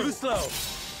strikes true! Too slow!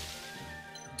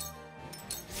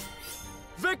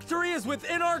 Victory is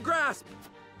within our grasp!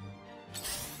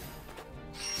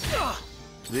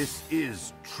 This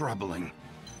is troubling.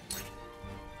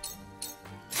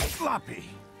 Sloppy!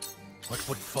 What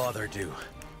would Father do?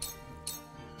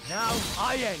 Now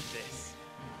I end this!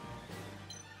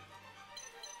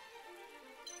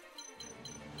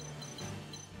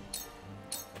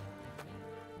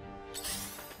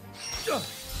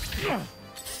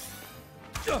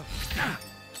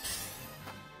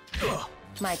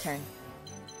 My turn.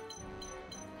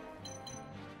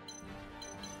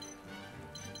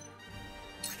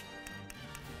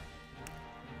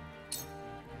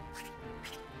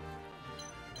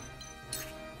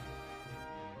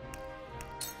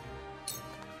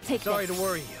 Take Sorry this. to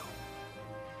worry you.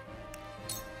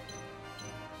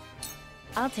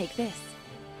 I'll take this.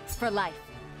 For life.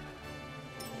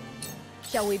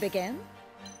 Shall we begin?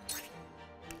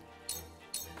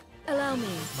 Allow me.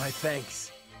 My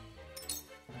thanks.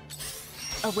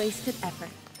 A wasted effort.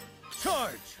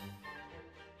 Charge!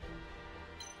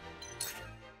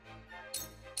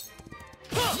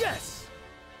 Yes!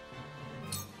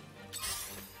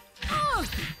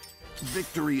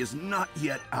 Victory is not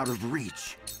yet out of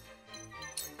reach.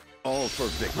 All for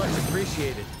victory. Much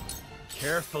appreciated.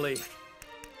 Carefully.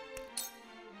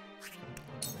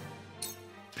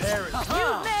 Parry.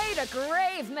 You made a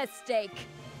grave mistake.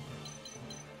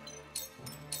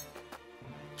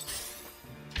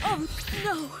 Oh,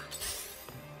 no!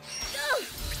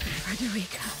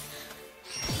 Frederica.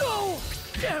 No!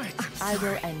 Damn it! I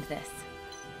will end this.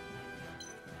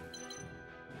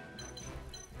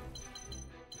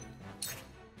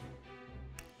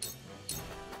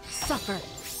 Suffer.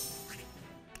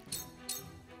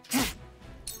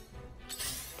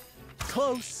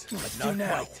 Close, but not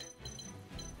quite.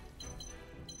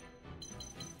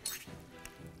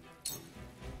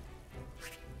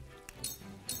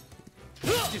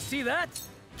 Did you see that?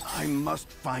 I must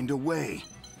find a way.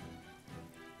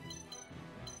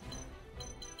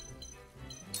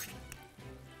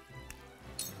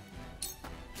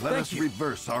 Let us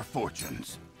reverse our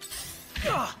fortunes.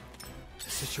 The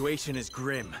situation is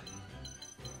grim.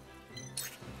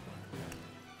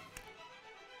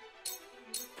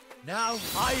 Now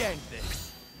I end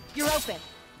this. You're open.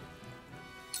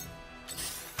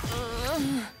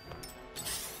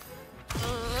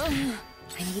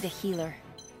 I need a healer.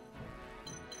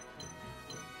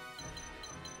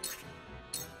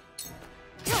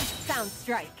 Sound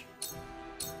strike.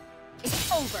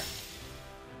 It's over.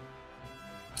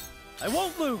 I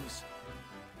won't lose.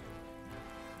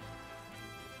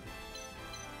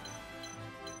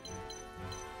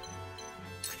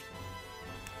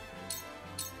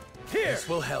 Here. This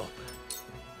will help.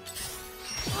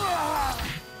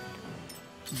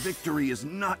 Victory is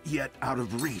not yet out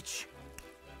of reach.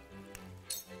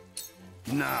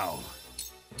 Now.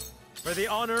 For the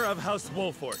honor of House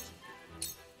Wolfort.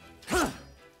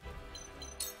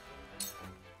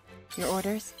 Your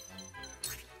orders?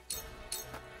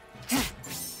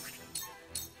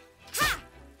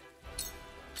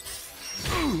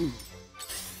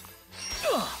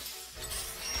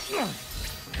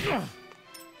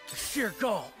 Sheer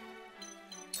goal.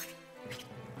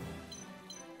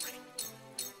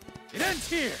 It ends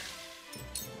here.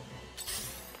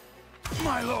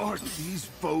 My lord, these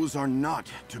foes are not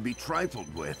to be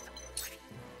trifled with.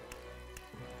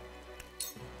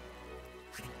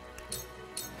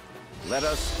 Let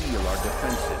us steel our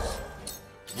defenses.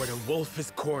 When a wolf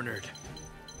is cornered.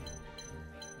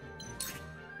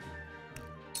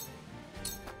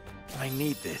 I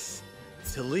need this.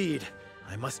 To lead,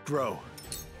 I must grow.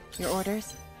 Your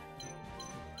orders?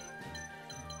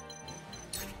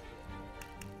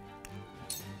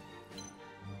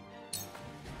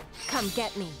 Come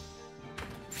get me.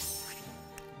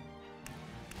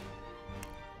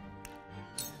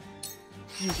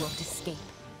 You won't escape.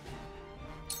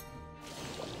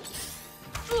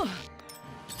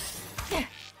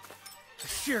 The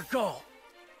sheer goal.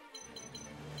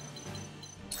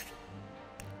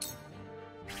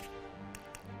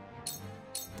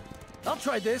 I'll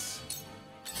try this.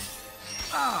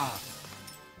 Ah!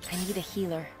 I need a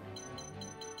healer.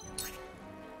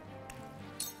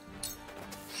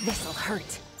 This'll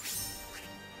hurt.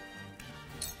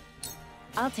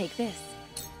 I'll take this.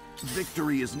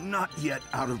 Victory is not yet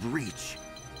out of reach.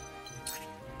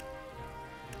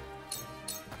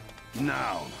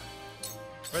 Now.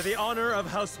 For the honor of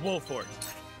House Wolfort.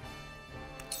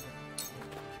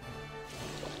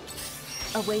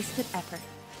 A wasted effort.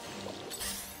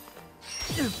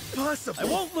 Impossible! I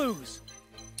won't lose!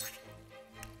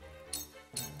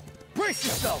 Brace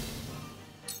yourself!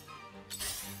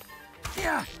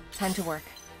 Yeah! Time to work.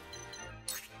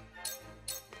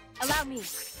 Allow me.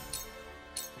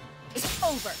 It's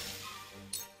over.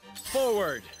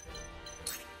 Forward!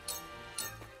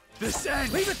 This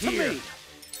ends Leave it to me!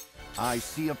 I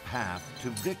see a path to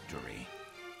victory.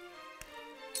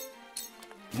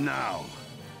 Now!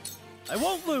 I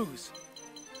won't lose!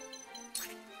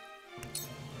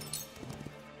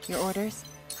 Your orders?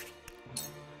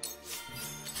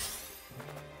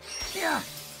 Yeah!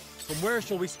 From where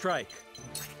shall we strike?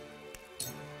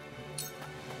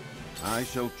 I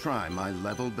shall try my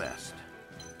level best.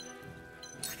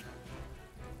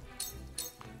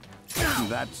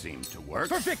 That seemed to work.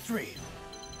 For victory!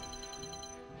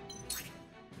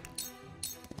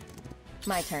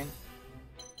 My turn.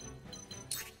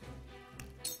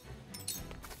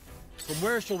 From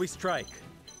where shall we strike?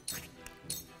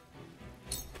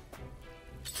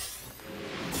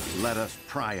 Let us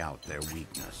pry out their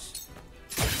weakness.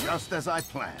 Just as I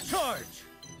planned. Charge!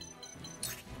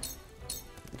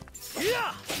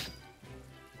 Yeah!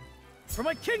 For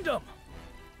my kingdom!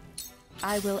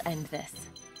 I will end this.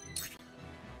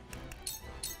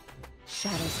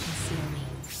 Shadows conceal me.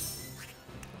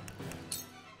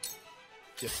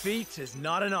 Defeat is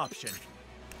not an option.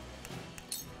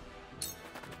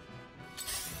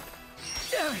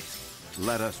 Damn it!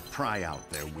 Let us pry out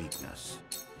their weakness.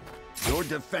 Your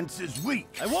defense is weak.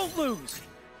 I won't lose.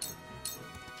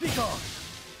 Be gone.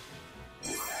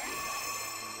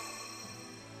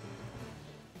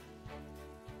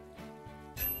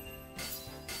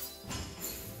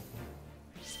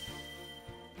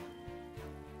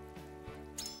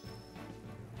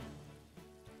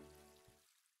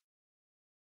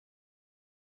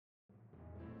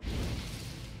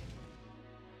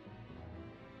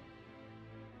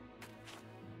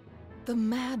 The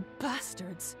mad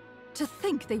bastards! To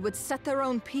think they would set their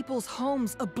own people's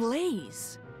homes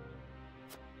ablaze!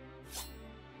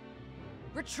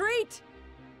 Retreat!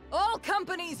 All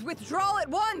companies withdraw at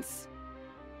once!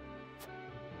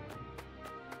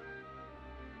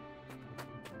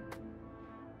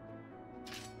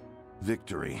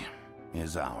 Victory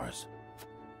is ours.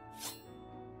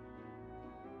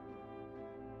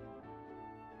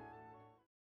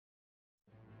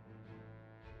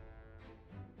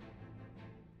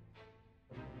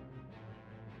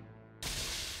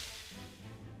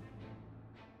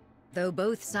 Though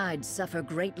both sides suffer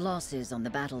great losses on the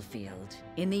battlefield,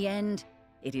 in the end,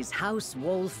 it is House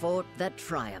Wolfort that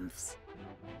triumphs.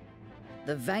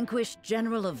 The vanquished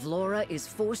General of Vlora is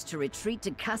forced to retreat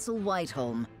to Castle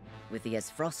Whiteholm, with the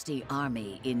Esfrosti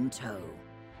army in tow.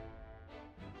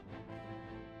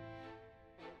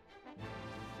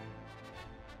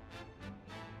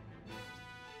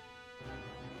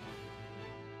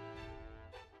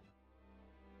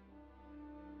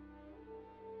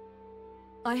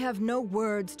 I have no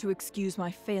words to excuse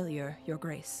my failure, Your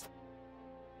Grace.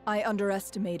 I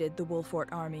underestimated the Wolfort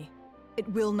army.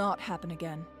 It will not happen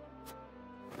again.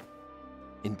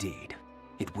 Indeed,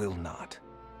 it will not.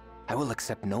 I will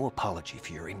accept no apology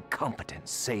for your incompetence,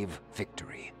 save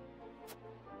victory.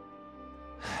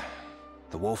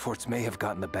 The Wolforts may have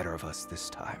gotten the better of us this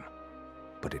time,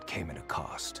 but it came at a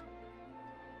cost.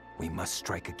 We must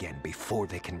strike again before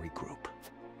they can regroup.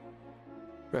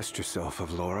 Rest yourself,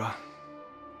 Avlora.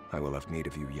 I will have need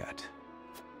of you yet.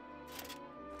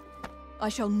 I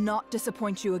shall not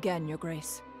disappoint you again, Your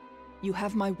Grace. You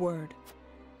have my word.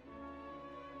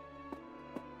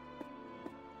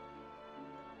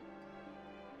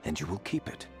 And you will keep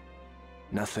it.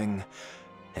 Nothing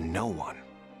and no one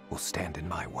will stand in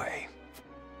my way.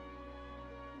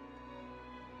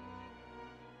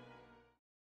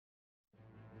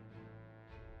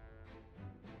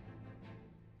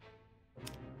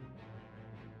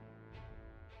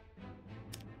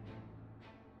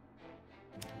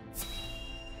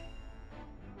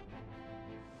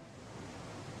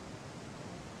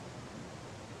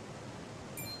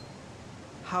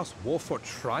 House Wolfort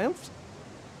triumphed?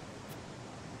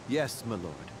 Yes, my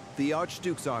lord. The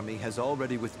Archduke's army has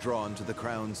already withdrawn to the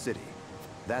Crown City.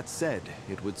 That said,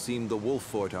 it would seem the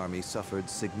Wolfort army suffered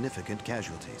significant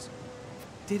casualties.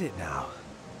 Did it now?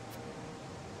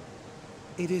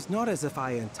 It is not as if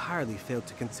I entirely failed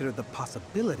to consider the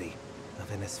possibility of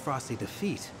an Esfrosti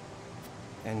defeat.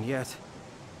 And yet,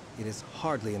 it is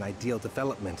hardly an ideal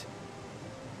development.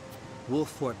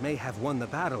 Wolfort may have won the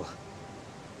battle,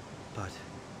 but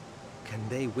can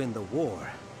they win the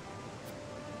war?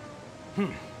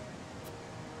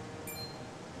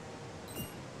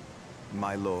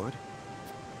 My lord?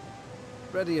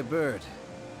 Ready a bird.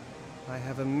 I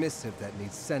have a missive that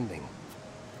needs sending.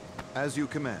 As you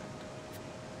command.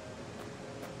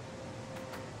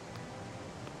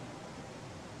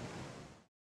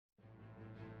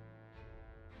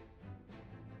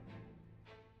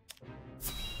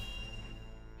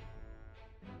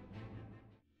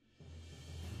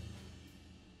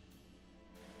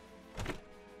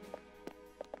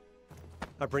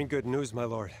 I bring good news, my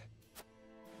lord.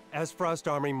 Esfrost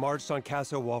army marched on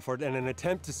Castle Wolford in an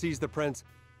attempt to seize the prince,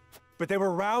 but they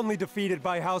were roundly defeated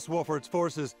by House Wolford's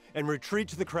forces and retreat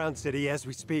to the Crown City as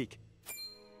we speak.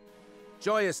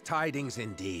 Joyous tidings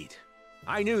indeed.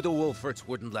 I knew the Wolforts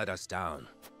wouldn't let us down.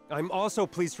 I'm also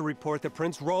pleased to report that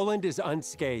Prince Roland is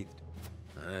unscathed.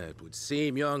 It would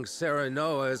seem young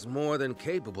Serenoa is more than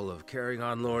capable of carrying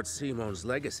on Lord Simon's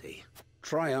legacy.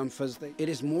 Triumph as they... It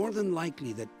is more than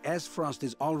likely that Esfrost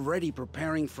is already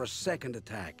preparing for a second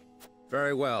attack.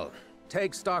 Very well.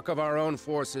 Take stock of our own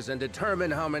forces and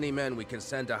determine how many men we can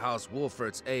send to House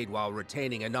Wolfort's aid while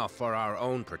retaining enough for our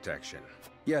own protection.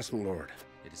 Yes, my lord.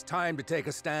 It is time to take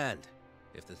a stand.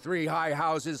 If the three high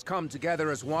houses come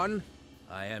together as one,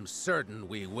 I am certain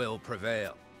we will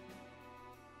prevail.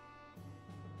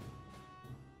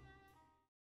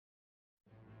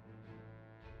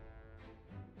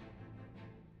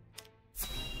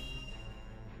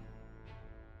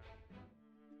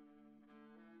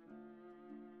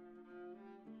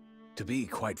 To be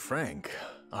quite frank,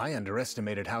 I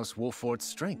underestimated House Wolfort's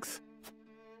strength.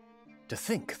 To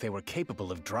think they were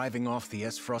capable of driving off the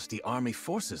Esfrosty army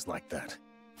forces like that.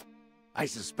 I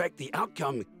suspect the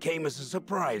outcome came as a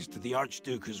surprise to the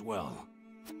Archduke as well.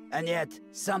 And yet,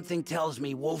 something tells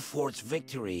me Wolfort's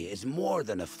victory is more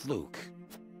than a fluke.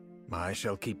 I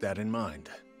shall keep that in mind.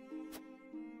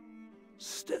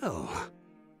 Still,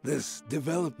 this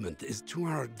development is to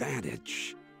our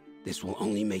advantage. This will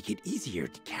only make it easier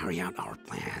to carry out our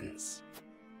plans.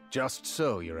 Just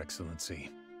so, Your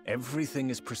Excellency. Everything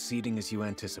is proceeding as you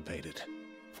anticipated.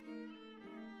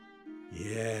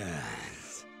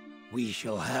 Yes, we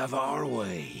shall have our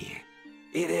way.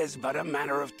 It is but a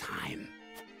matter of time.